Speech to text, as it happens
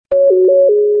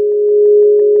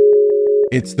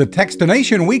It's the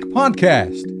Techstination Week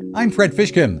podcast. I'm Fred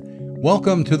Fishkin.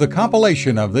 Welcome to the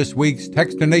compilation of this week's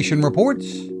Techstination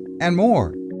reports and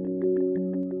more.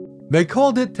 They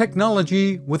called it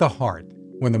technology with a heart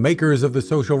when the makers of the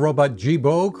social robot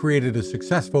Jibo created a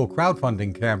successful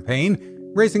crowdfunding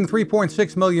campaign, raising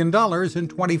 $3.6 million in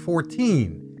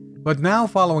 2014. But now,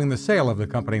 following the sale of the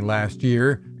company last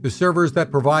year, the servers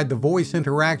that provide the voice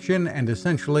interaction and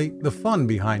essentially the fun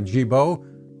behind Jibo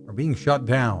are being shut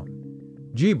down.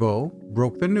 Jibo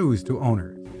broke the news to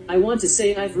owners. I want to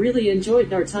say I've really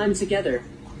enjoyed our time together.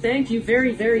 Thank you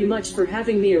very, very much for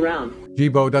having me around.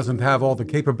 Jibo doesn't have all the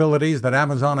capabilities that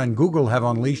Amazon and Google have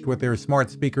unleashed with their smart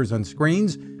speakers and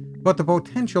screens, but the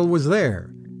potential was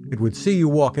there. It would see you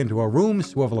walk into a room,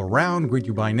 swivel around, greet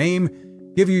you by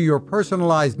name, give you your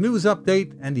personalized news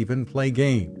update, and even play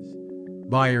games.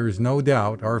 Buyers, no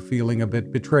doubt, are feeling a bit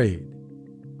betrayed.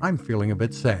 I'm feeling a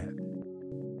bit sad.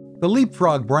 The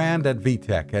Leapfrog brand at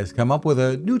VTech has come up with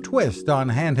a new twist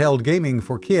on handheld gaming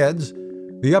for kids.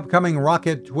 The upcoming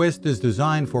Rocket Twist is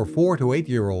designed for 4 to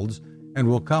 8-year-olds and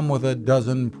will come with a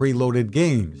dozen preloaded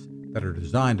games that are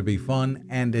designed to be fun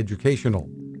and educational.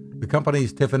 The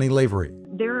company's Tiffany Lavery.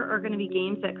 There are going to be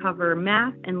games that cover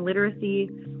math and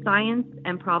literacy, science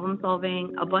and problem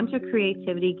solving, a bunch of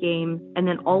creativity games, and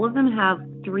then all of them have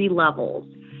 3 levels.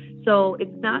 So it's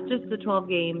not just the 12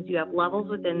 games, you have levels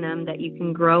within them that you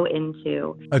can grow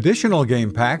into. Additional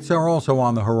game packs are also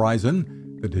on the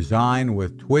horizon. The design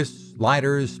with twists,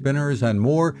 sliders, spinners, and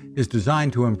more is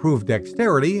designed to improve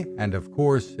dexterity, and of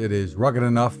course, it is rugged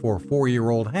enough for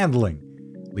 4-year-old handling.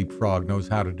 Leapfrog knows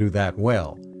how to do that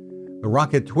well. The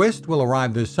Rocket Twist will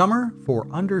arrive this summer for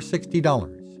under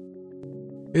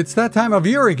 $60. It's that time of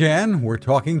year again. We're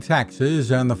talking taxes,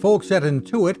 and the folks at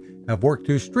Intuit have worked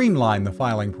to streamline the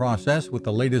filing process with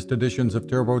the latest editions of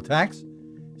TurboTax.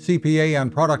 CPA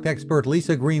and product expert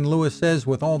Lisa Green Lewis says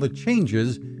with all the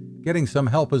changes, getting some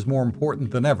help is more important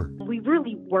than ever. We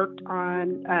really worked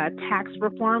on tax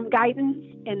reform guidance,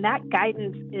 and that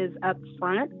guidance is up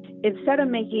front. Instead of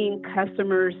making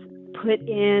customers put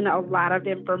in a lot of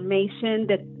information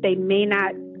that they may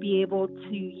not be able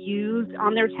to use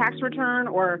on their tax return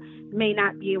or may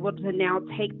not be able to now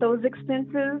take those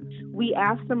expenses, we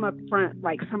ask them up front,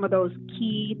 like some of those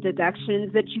key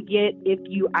deductions that you get if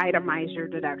you itemize your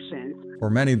deductions.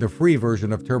 For many, the free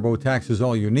version of TurboTax is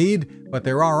all you need, but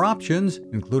there are options,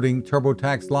 including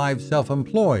TurboTax Live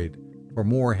Self-Employed. For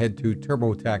more, head to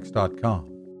TurboTax.com.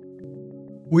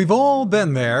 We've all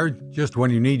been there. Just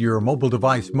when you need your mobile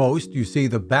device most, you see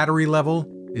the battery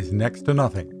level is next to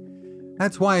nothing.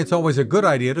 That's why it's always a good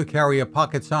idea to carry a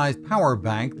pocket-sized power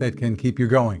bank that can keep you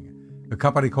going. A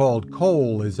company called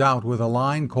Kohl is out with a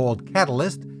line called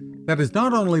Catalyst that is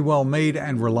not only well-made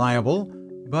and reliable,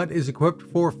 but is equipped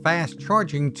for fast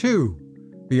charging too.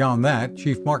 Beyond that,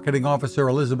 Chief Marketing Officer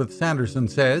Elizabeth Sanderson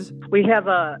says, we have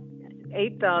a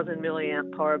 8,000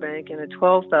 milliamp power bank and a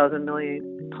 12,000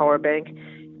 milliamp power bank.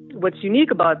 What's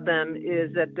unique about them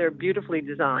is that they're beautifully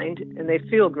designed and they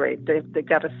feel great. They've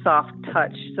got a soft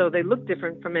touch, so they look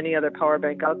different from any other power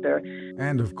bank out there.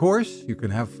 And of course, you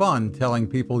can have fun telling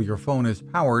people your phone is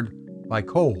powered by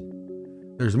Kohl.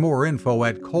 There's more info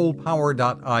at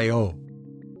kohlpower.io.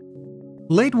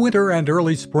 Late winter and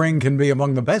early spring can be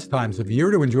among the best times of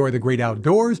year to enjoy the great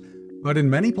outdoors, but in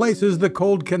many places the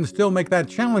cold can still make that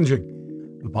challenging.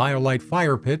 The BioLite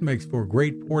Fire Pit makes for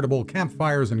great portable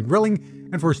campfires and grilling,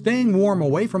 and for staying warm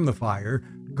away from the fire,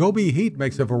 Gobi Heat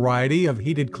makes a variety of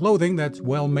heated clothing that's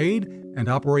well made and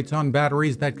operates on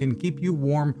batteries that can keep you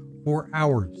warm for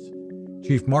hours.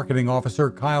 Chief Marketing Officer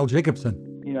Kyle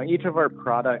Jacobson. Each of our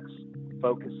products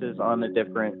focuses on a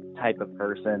different type of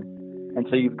person. And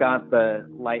so you've got the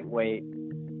lightweight,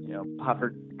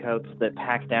 puffer coats that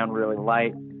pack down really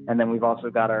light. And then we've also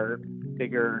got our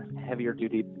bigger, heavier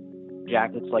duty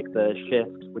jackets like the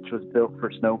Shift, which was built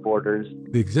for snowboarders.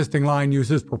 The existing line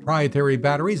uses proprietary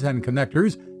batteries and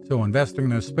connectors, so investing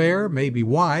in a spare may be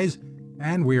wise,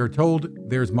 and we are told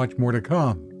there's much more to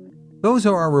come. Those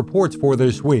are our reports for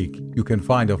this week. You can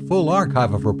find a full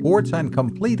archive of reports and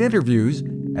complete interviews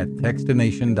at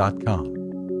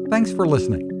Techstination.com. Thanks for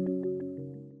listening.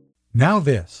 Now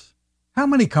this. How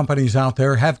many companies out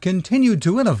there have continued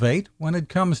to innovate when it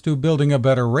comes to building a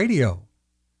better radio?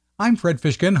 I'm Fred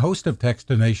Fishkin, host of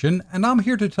Techstination, and I'm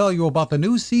here to tell you about the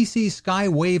new CC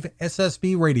Skywave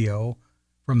SSB radio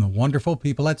from the wonderful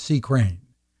people at C. Crane.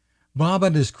 Bob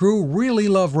and his crew really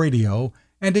love radio,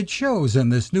 and it shows in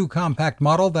this new compact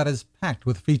model that is packed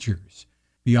with features.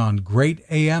 Beyond great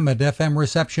AM and FM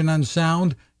reception and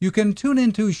sound, you can tune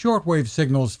into shortwave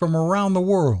signals from around the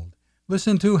world,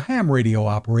 listen to ham radio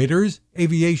operators,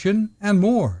 aviation, and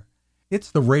more. It's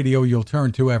the radio you'll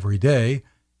turn to every day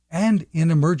and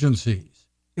in emergencies.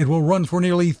 It will run for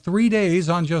nearly 3 days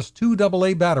on just 2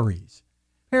 AA batteries.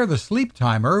 Pair the sleep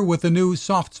timer with the new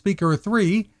Soft Speaker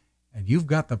 3, and you've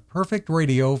got the perfect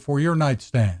radio for your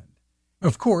nightstand.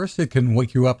 Of course, it can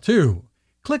wake you up too.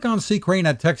 Click on C-Crane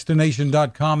at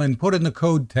Techstination.com and put in the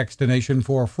code Techstination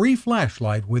for a free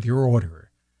flashlight with your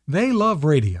order. They love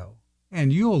radio,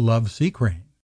 and you'll love C-Crane.